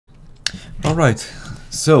Alright,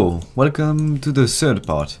 so welcome to the third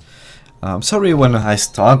part. I'm sorry when I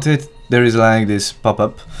started there is like this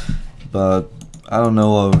pop-up, but I don't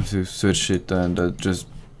know how to search it and just...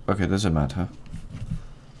 okay, doesn't matter.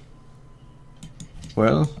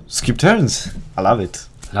 Well, skip turns! I love it.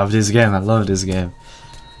 I love this game, I love this game.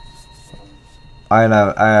 I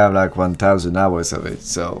have like 1000 hours of it,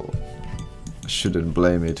 so I shouldn't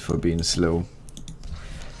blame it for being slow.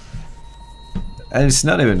 And it's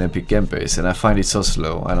not even epic game pace, and I find it so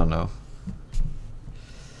slow, I don't know.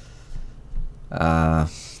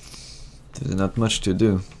 There's not much to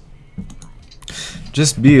do.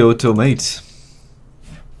 Just be automate.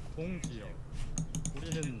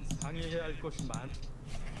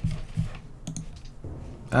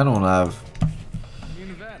 I don't have...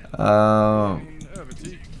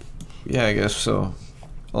 yeah, I guess so.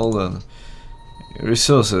 Hold on.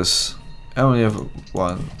 Resources. I only have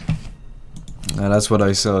one. And that's what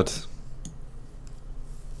I thought.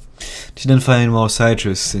 Didn't find more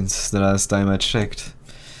citrus since the last time I checked.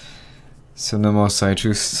 So no more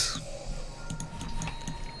citrus.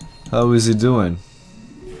 How is he doing?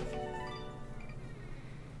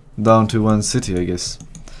 Down to one city, I guess.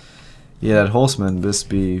 Yeah, that horseman must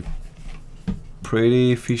be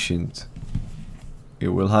pretty efficient. It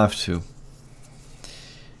will have to.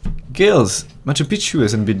 Gales! Machu Picchu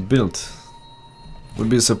hasn't been built. Would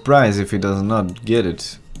be a surprise if he does not get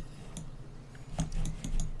it.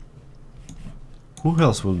 Who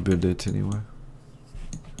else will build it anyway?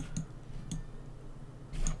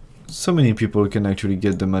 So many people can actually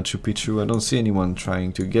get the Machu Picchu. I don't see anyone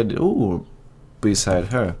trying to get it. Oh, beside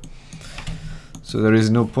her. So there is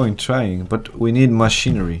no point trying. But we need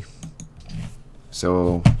machinery.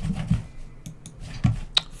 So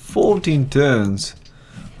 14 turns.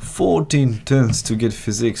 14 turns to get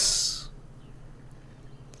physics.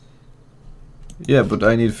 Yeah, but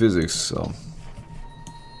I need physics, so...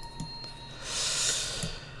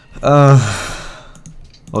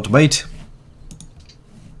 automate!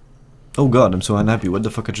 Oh god, I'm so unhappy. What the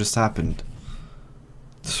fuck had just happened?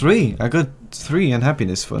 3! I got 3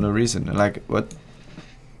 unhappiness for no reason. Like, what?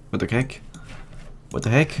 What the heck? What the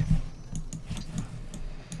heck?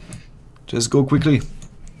 Just go quickly.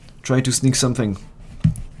 Try to sneak something.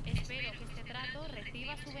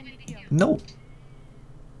 No!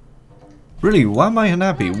 Really, why am I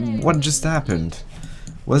unhappy? What just happened?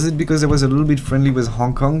 Was it because I was a little bit friendly with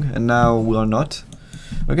Hong Kong and now we are not?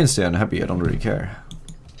 I can stay unhappy, I don't really care.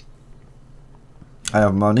 I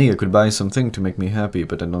have money, I could buy something to make me happy,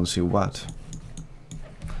 but I don't see what.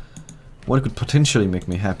 What could potentially make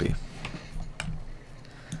me happy?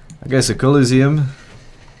 I guess a Colosseum.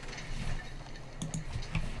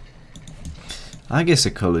 I guess a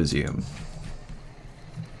Colosseum.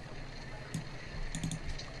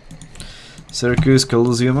 Circus,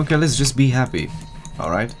 Colosseum. Okay, let's just be happy.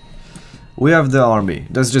 Alright. We have the army.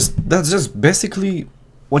 That's just basically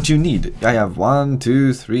what you need. I have 1,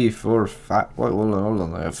 2, 3, 4, 5. Hold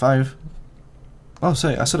on. I have 5. Oh,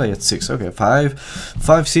 sorry. I thought I had 6. Okay,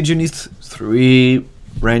 5 siege units, 3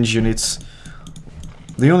 range units.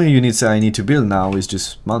 The only units I need to build now is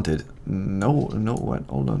just mounted. No, what?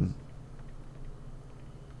 Hold on.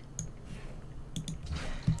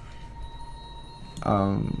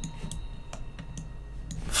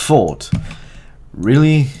 Fort.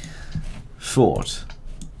 Really? Fort.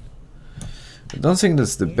 I don't think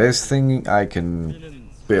that's the best thing I can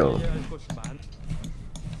build.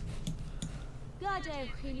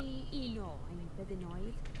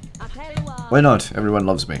 Why not? Everyone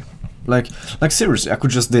loves me. Like seriously, I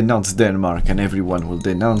could just denounce Denmark and everyone will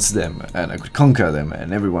denounce them, and I could conquer them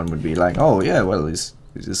and everyone would be like, oh yeah, well, he's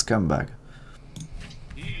a scumbag.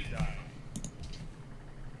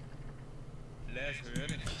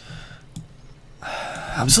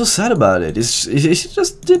 I'm so sad about it. It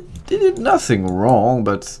just did nothing wrong,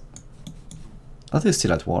 but... Are they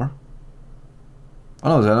still at war? Oh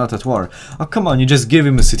no, they're not at war. Oh come on, you just gave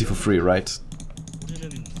him a city for free, right?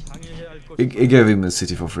 You gave him a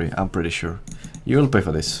city for free, I'm pretty sure. You'll pay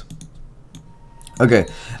for this. Okay,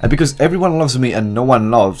 and because everyone loves me and no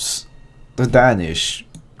one loves the Danish.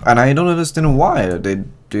 And I don't understand why. They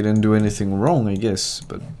didn't do anything wrong, I guess,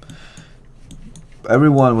 but...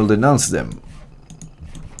 Everyone will denounce them.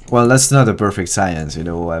 Well, that's not a perfect science, you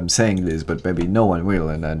know, I'm saying this, but maybe no one will,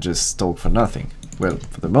 and I just talk for nothing. Well,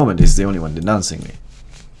 for the moment, he's the only one denouncing me.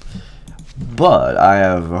 But I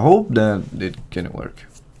have hope that it can work.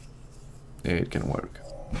 It can work.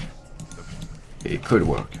 It could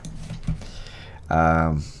work.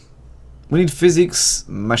 We need physics,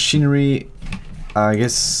 machinery, I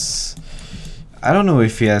guess... I don't know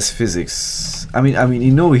if he has physics. I mean,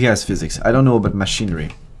 you know he has physics. I don't know about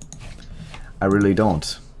machinery. I really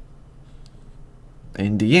don't.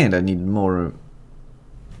 In the end, I need more.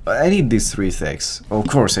 I need these 3 things. Of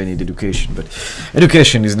course, I need education, but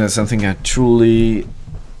education is not something I truly.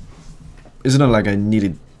 It's not like I need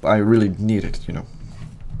it. I really need it, you know.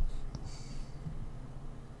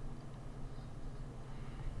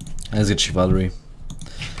 Let's get chivalry.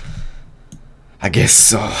 I guess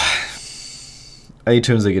so. 8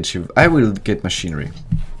 turns I get chivalry. I will get machinery.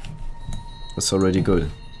 That's already good.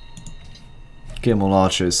 Camel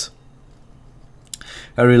archers.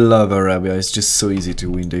 I really love Arabia. It's just so easy to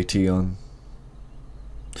win DT on.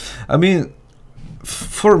 I mean,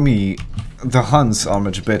 for me, the Huns are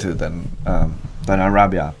much better than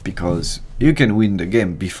Arabia because you can win the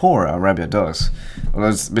game before Arabia does. Well,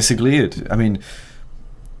 that's basically it. I mean,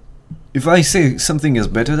 if I say something is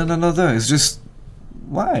better than another, it's just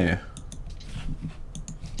why?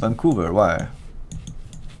 Vancouver, why?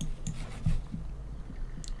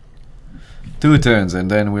 2 turns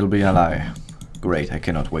and then we'll be ally. Great, I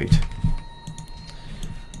cannot wait.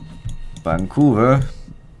 Vancouver.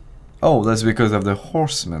 Oh, that's because of the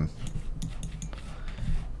horsemen.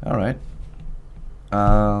 Alright.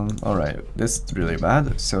 Alright, that's really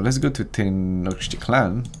bad. So let's go to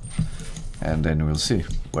Tenochtitlan and then we'll see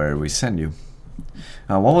where we send you.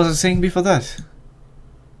 What was I saying before that?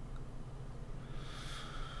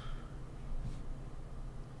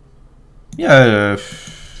 Yeah.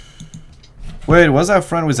 Wait, was I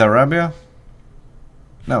friend with Arabia?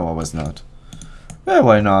 No, I was not. Yeah,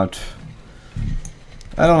 why not?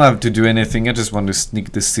 I don't have to do anything, I just want to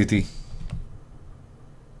sneak the city.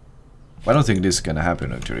 I don't think this is gonna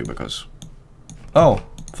happen actually, because... Oh,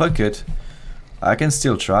 fuck it. I can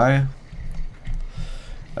still try.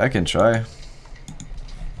 I can try.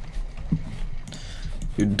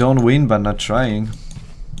 You don't win by not trying.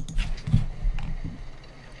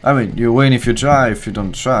 I mean, you win if you try, if you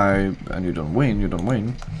don't try, and you don't win, you don't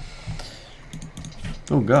win.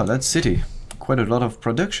 Oh god, that city. Quite a lot of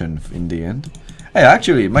production in the end. Hey,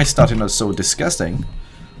 actually, my starting not so disgusting.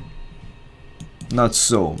 Not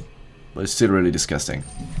so, but it's still really disgusting.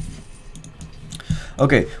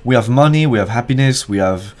 Okay, we have money, we have happiness, we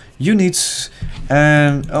have units,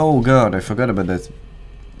 and oh god, I forgot about that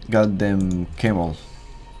goddamn camel.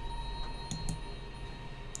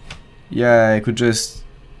 Yeah, I could just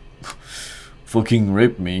fucking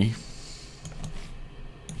rape me.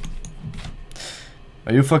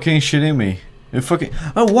 Are you fucking shitting me? You fucking...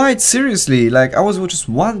 Oh, why? Seriously? Like, I was just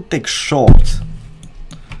 1 tick short.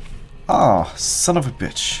 Ah, son of a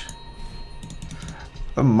bitch.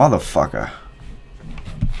 A motherfucker.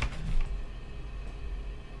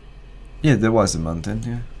 Yeah, there was a mountain,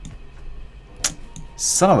 yeah.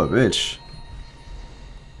 Son of a bitch.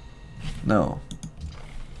 No.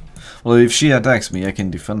 Well, if she attacks me, I can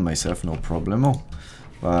defend myself, no problemo.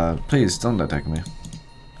 But please, don't attack me.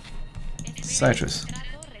 Citrus.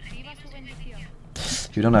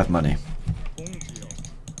 You don't have money.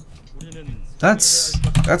 That's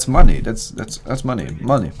money. That's money.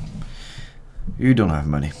 Money. You don't have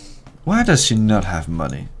money. Why does she not have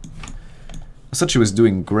money? I thought she was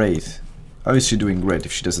doing great. How is she doing great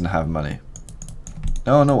if she doesn't have money?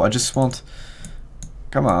 No, I just want...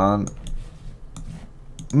 Come on.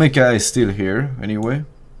 Mecca is still here, anyway.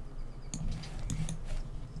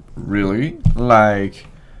 Really? Like...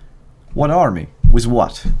 What army? With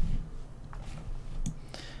what?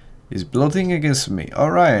 He's plotting against me.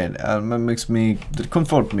 Alright, makes me...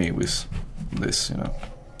 comfort me with this, you know.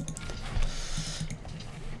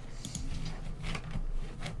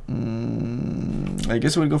 I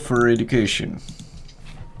guess we'll go for education.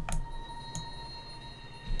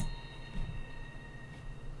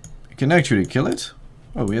 You can actually kill it?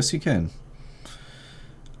 Oh, yes you can.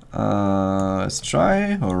 Let's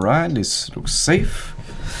try. Alright, this looks safe.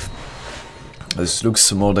 This looks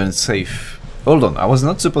more than safe. Hold on, I was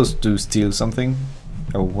not supposed to steal something.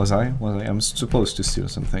 Oh, was I? I'm supposed to steal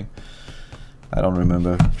something. I don't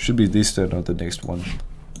remember. Should be this turn or the next one.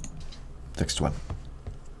 Next one.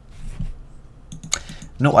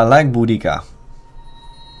 No, I like Boudica.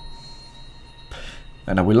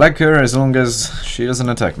 And I will like her as long as she doesn't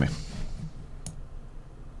attack me.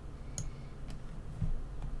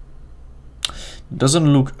 It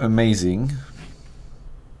doesn't look amazing.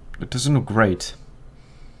 It doesn't look great.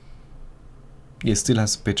 He still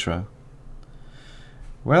has Petra.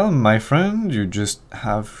 Well, my friend, you just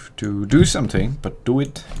have to do something, but do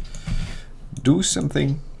it. Do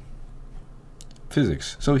something.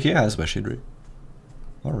 Physics. So he has machinery.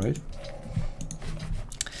 Alright.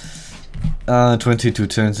 22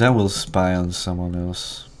 turns. I will spy on someone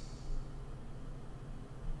else.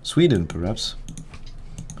 Sweden, perhaps.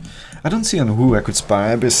 I don't see on who I could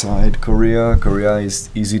spy beside Korea. Korea is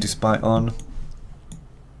easy to spy on.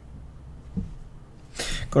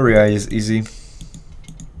 Korea is easy,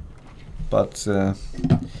 but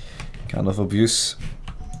kind of obvious.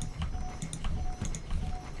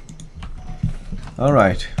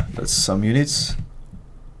 Alright, that's some units.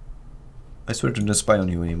 I swear to not spy on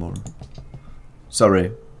you anymore.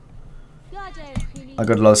 Sorry. I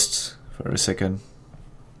got lost for a second.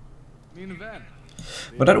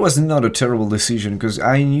 But that was not a terrible decision, because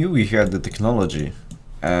I knew we had the technology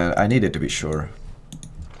and I needed to be sure.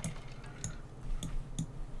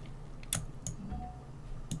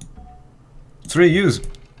 Three use.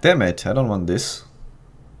 Damn it, I don't want this.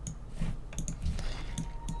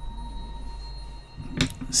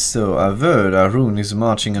 So I've heard Arun is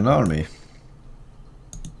marching an army.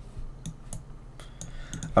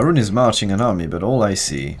 Arun is marching an army, but all I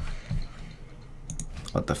see...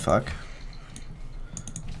 What the fuck?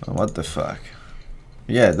 What the fuck?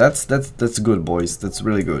 Yeah, that's good, boys. That's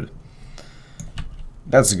really good.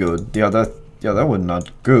 That's good. Yeah, that was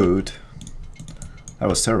not good. That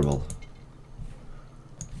was terrible.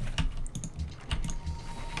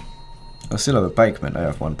 I still have a pikeman. I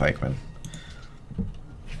have one pikeman,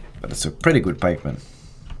 but it's a pretty good pikeman.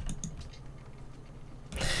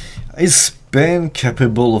 Is Ben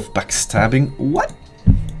capable of backstabbing? What?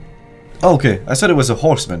 Okay, I thought it was a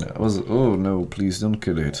horseman. I was, oh no, please don't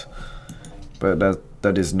kill it. But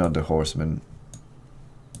that is not the horseman.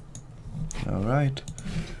 All right.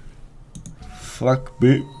 Fuck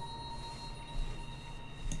me.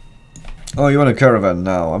 Oh, you want a caravan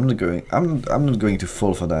now? I'm not going. I'm not going to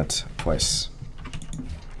fall for that twice.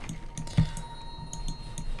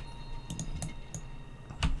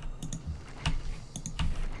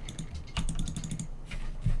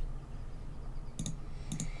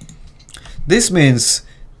 This means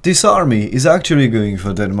this army is actually going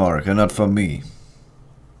for Denmark and not for me.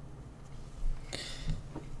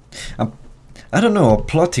 I don't know how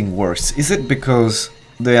plotting works. Is it because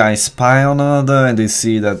they spy on another and they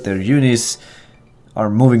see that their units are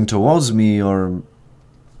moving towards me, or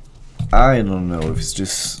I don't know if it's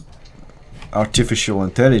just artificial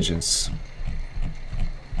intelligence.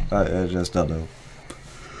 I just don't know.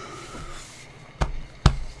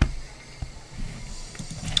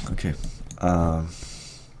 Okay.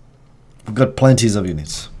 We've got plenty of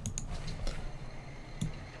units.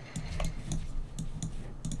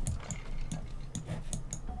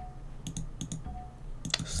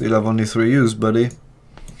 Still have only 3 use, buddy.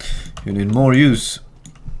 You need more use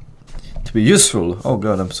to be useful. Oh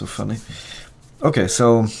god, I'm so funny. Okay,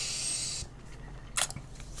 so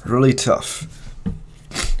really tough.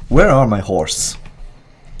 Where are my horse?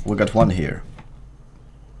 We got one here.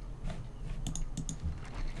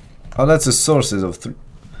 Oh, that's the sources of 3.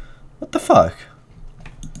 What the fuck?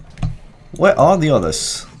 Where are the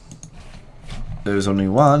others? There's only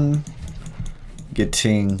one.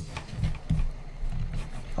 Getting...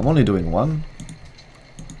 I'm only doing one.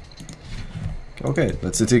 Okay,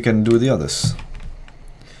 let's see if we can do the others.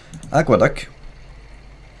 Aqueduct.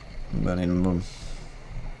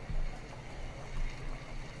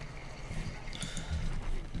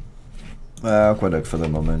 Aqueduct for the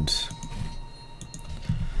moment.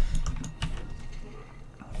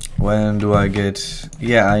 When do I get...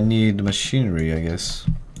 Yeah, I need machinery, I guess.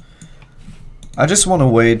 I just want to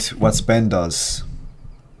wait what Ben does.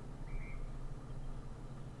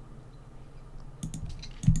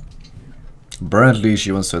 Apparently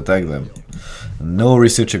she wants to attack them. No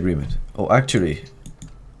research agreement. Oh, actually...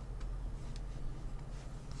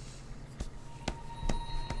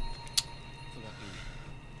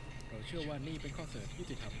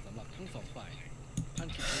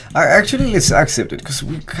 Actually, let's accept it, because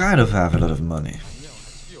we kind of have a lot of money.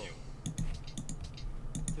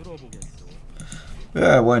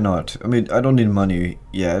 Yeah, why not? I mean, I don't need money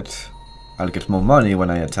yet. I'll get more money when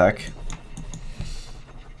I attack.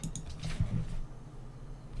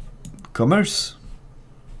 Commerce?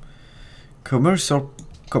 Commerce or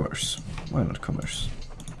commerce? Why not commerce?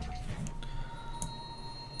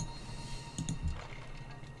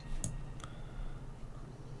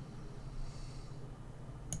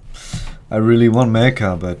 I really want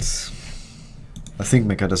Mecha, but I think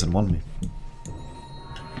Mecha doesn't want me.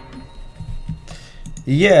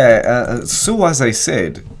 Yeah, so as I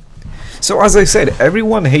said,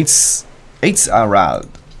 everyone hates Harald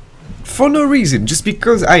for no reason. Just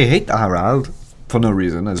because I hate Harald for no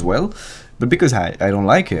reason as well, but because I don't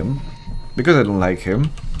like him, because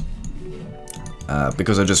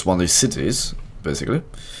I just want these cities, basically.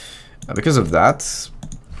 Because of that,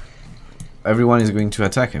 everyone is going to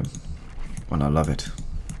attack him. And I love it.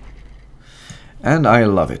 And I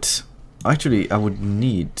love it. Actually, I would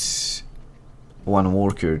need one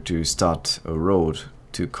worker to start a road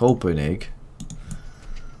to Copenhagen.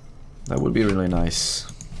 That would be really nice.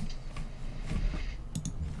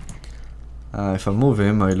 If I move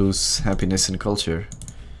him, I lose happiness and culture.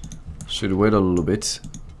 Should wait a little bit.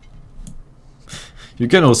 You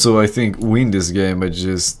can also, I think, win this game by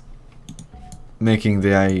just making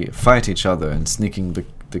the AI fight each other and sneaking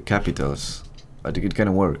the capitals. I think it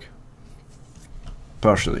can work.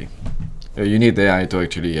 Partially. You need the AI to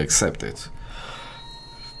actually accept it.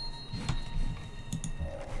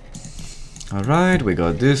 Alright, we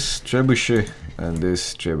got this trebuchet and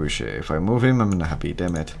this trebuchet. If I move him, I'm happy,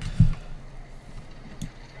 damn it.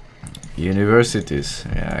 Universities,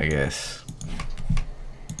 yeah, I guess.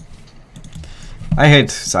 I hate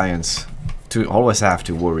science. To always have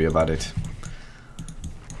to worry about it.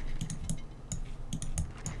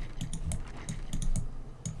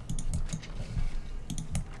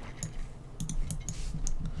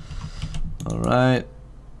 Alright.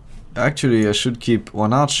 Actually, I should keep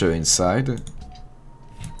one archer inside.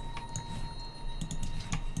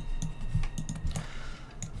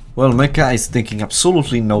 Well, Mecha is taking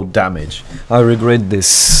absolutely no damage. I regret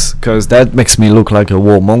this, because that makes me look like a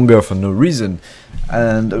warmonger for no reason.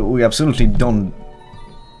 And we absolutely don't...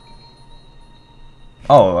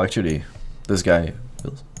 Oh, actually, this guy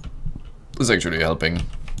is actually helping.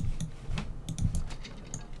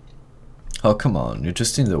 Oh, come on, you're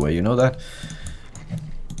just in the way, you know that?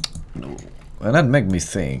 No. And that made me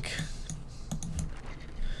think.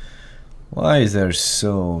 Why is there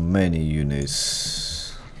so many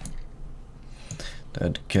units?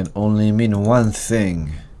 That can only mean one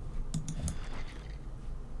thing.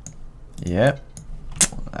 Yeah,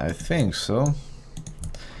 I think so.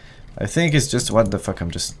 I think it's just what the fuck, I'm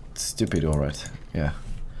just stupid, alright. Yeah.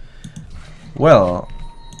 Well,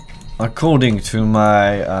 according to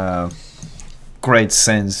my great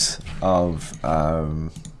sense of well,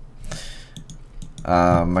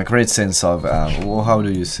 how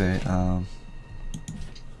do you say,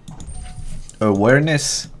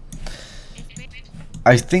 awareness,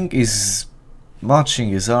 I think is marching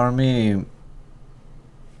his army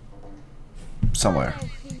somewhere.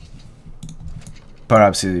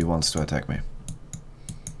 Perhaps he wants to attack me,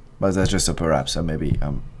 but that's just a perhaps, and maybe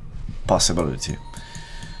possibility.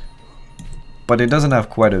 But it doesn't have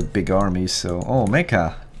quite a big army, so... Oh,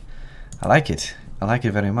 Mecha! I like it. I like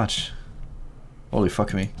it very much. Holy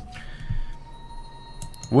fuck me.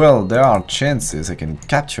 Well, there are chances I can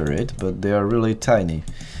capture it, but they are really tiny.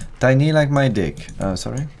 Tiny like my dick.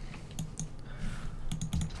 Sorry.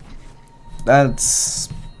 That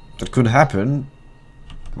could happen.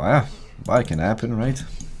 Well, it can happen, right?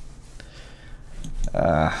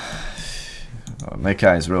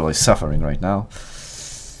 Mecha is really suffering right now.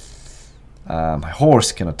 My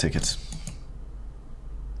horse cannot take it.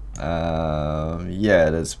 Yeah,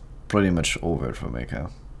 that's pretty much over for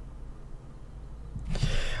Mecha.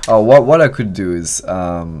 Oh, what I could do is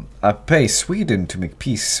I pay Sweden to make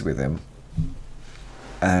peace with him,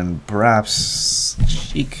 and perhaps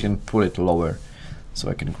she can put it lower, so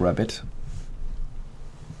I can grab it.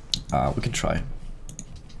 We can try.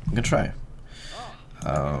 We can try.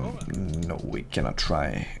 No, we cannot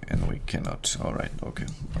try, and we cannot. All right, okay.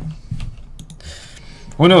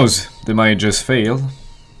 Who knows? They might just fail.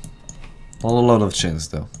 Not a lot of chance,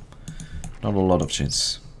 though. Not a lot of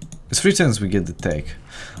chance. It's 3 times we get the take.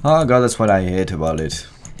 Oh god, that's what I hate about it.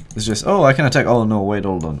 It's just, oh, I can attack. Oh no, wait,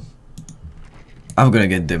 hold on. I'm gonna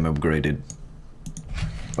get them upgraded.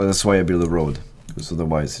 But that's why I build a road, because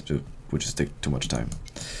otherwise it would just take too much time.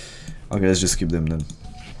 Okay, let's just keep them then.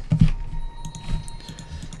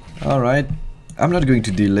 Alright. I'm not going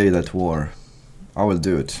to delay that war. I will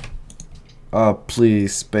do it. Oh,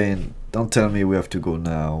 please, Spain. Don't tell me we have to go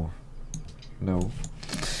now. No.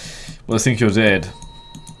 Well, I think you're dead.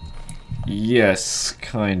 Yes,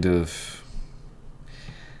 kind of.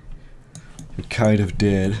 You're kind of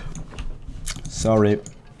dead. Sorry.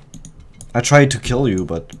 I tried to kill you,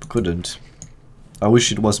 but couldn't. I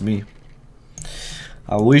wish it was me.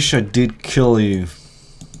 I wish I did kill you,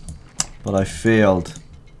 but I failed.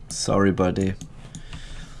 Sorry, buddy.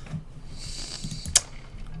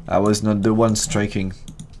 I was not the one striking.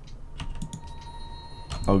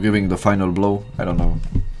 Or giving the final blow. I don't know.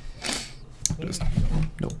 Just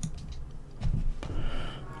no.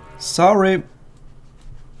 Sorry.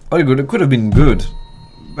 Oh, good. It could have been good.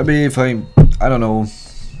 Maybe if I don't know.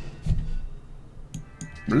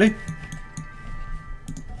 Really?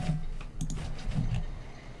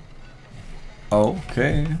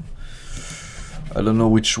 Okay. I don't know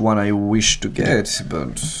which one I wish to get,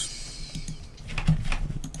 but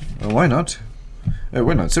why not?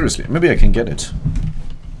 Why not? Seriously, maybe I can get it.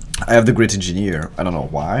 I have the Great Engineer. I don't know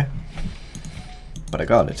why, but I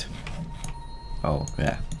got it. Oh,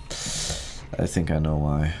 yeah. I think I know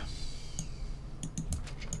why.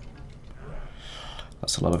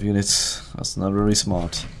 That's a lot of units. That's not very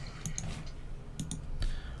smart.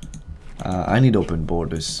 I need open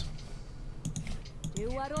borders.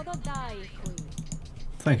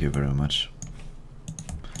 Thank you very much.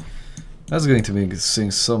 That's going to make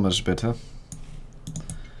things so much better.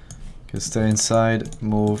 Okay, stay inside,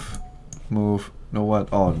 move, move. No what?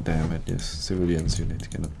 Oh damn it! Yes, civilians unit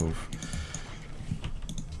cannot move.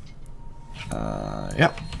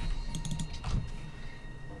 Yeah.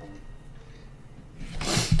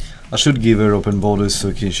 I should give her open borders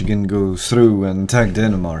so she can go through and attack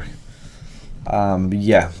Denmark.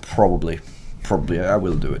 Yeah, probably. Probably, I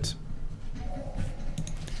will do it.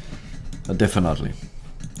 Definitely.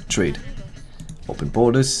 Trade. Open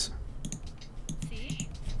borders.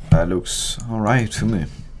 That looks alright to me.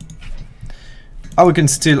 Oh, we can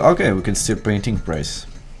still... Okay, we can still printing press.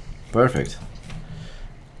 Perfect.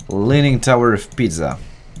 Leaning Tower of Pizza.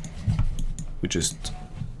 We just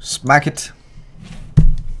smack it.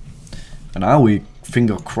 And now we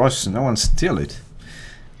finger crossed no one steal it.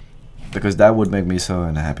 Because that would make me so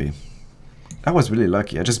unhappy. I was really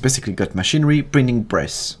lucky. I just basically got machinery, printing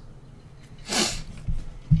press.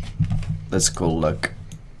 Let's call luck.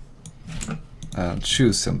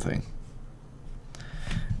 Choose something.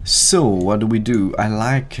 So, what do we do? I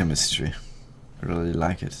like chemistry. I really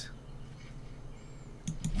like it.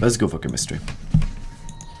 Let's go for chemistry.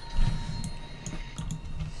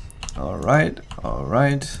 Alright,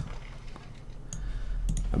 alright.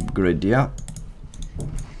 Upgrade, yeah.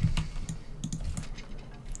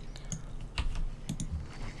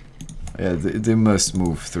 Yeah, they must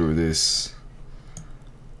move through this.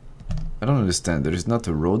 I don't understand. There is not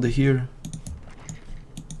a road here.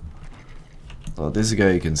 Oh, this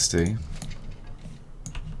guy can stay.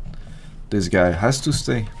 This guy has to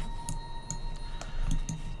stay.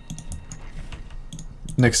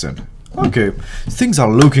 Next turn. Okay, things are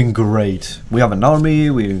looking great. We have an army,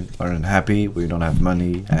 we are unhappy, we don't have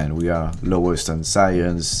money, and we are lowest on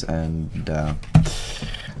science and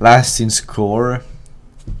last in score.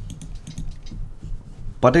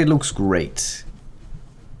 But it looks great.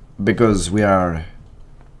 Because we have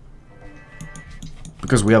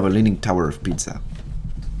a leaning tower of pizza.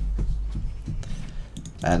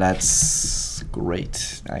 And that's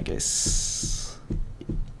great, I guess.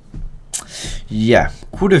 Yeah,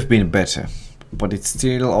 could have been better, but it's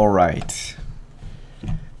still alright.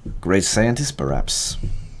 Great scientist, perhaps.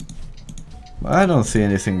 I don't see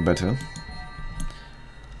anything better.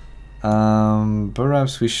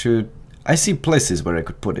 Perhaps we should... I see places where I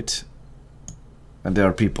could put it. And there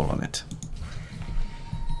are people on it.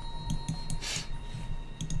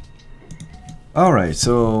 Alright,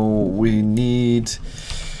 so we need...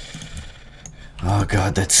 Oh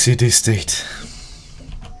god, that city-state.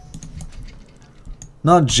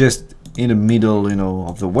 Not just in the middle, you know,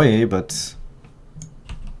 of the way, but...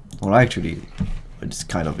 Well, actually, it's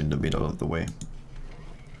kind of in the middle of the way.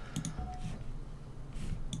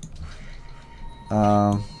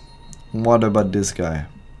 What about this guy?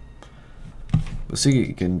 We'll see,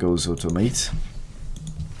 he can go automate.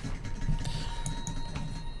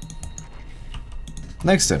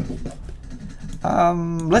 Next turn.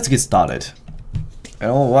 Let's get started.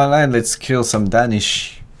 Oh, well, let's kill some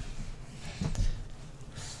Danish.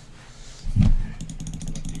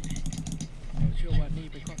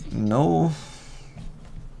 No.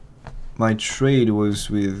 My trade was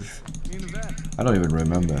with... I don't even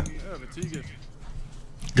remember.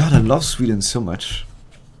 God, I love Sweden so much.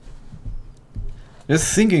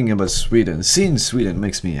 Just thinking about Sweden, seeing Sweden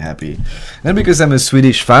makes me happy. Not because I'm a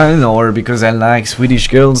Swedish fan or because I like Swedish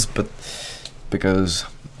girls, but because,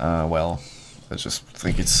 well, I just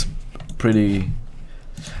think it's pretty...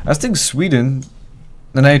 I think Sweden,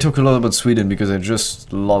 and I talk a lot about Sweden because I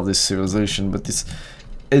just love this civilization, but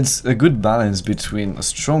it's a good balance between a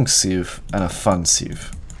strong civ and a fun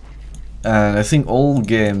civ. And I think all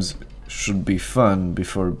games should be fun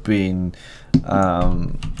before being...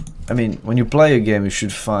 I mean, when you play a game, you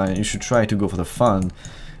should try to go for the fun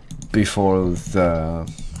before the...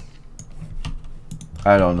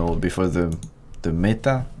 I don't know, before the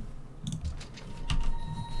meta.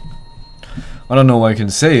 I don't know why I can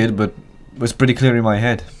say it, but it's pretty clear in my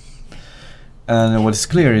head. And what's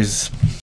clear is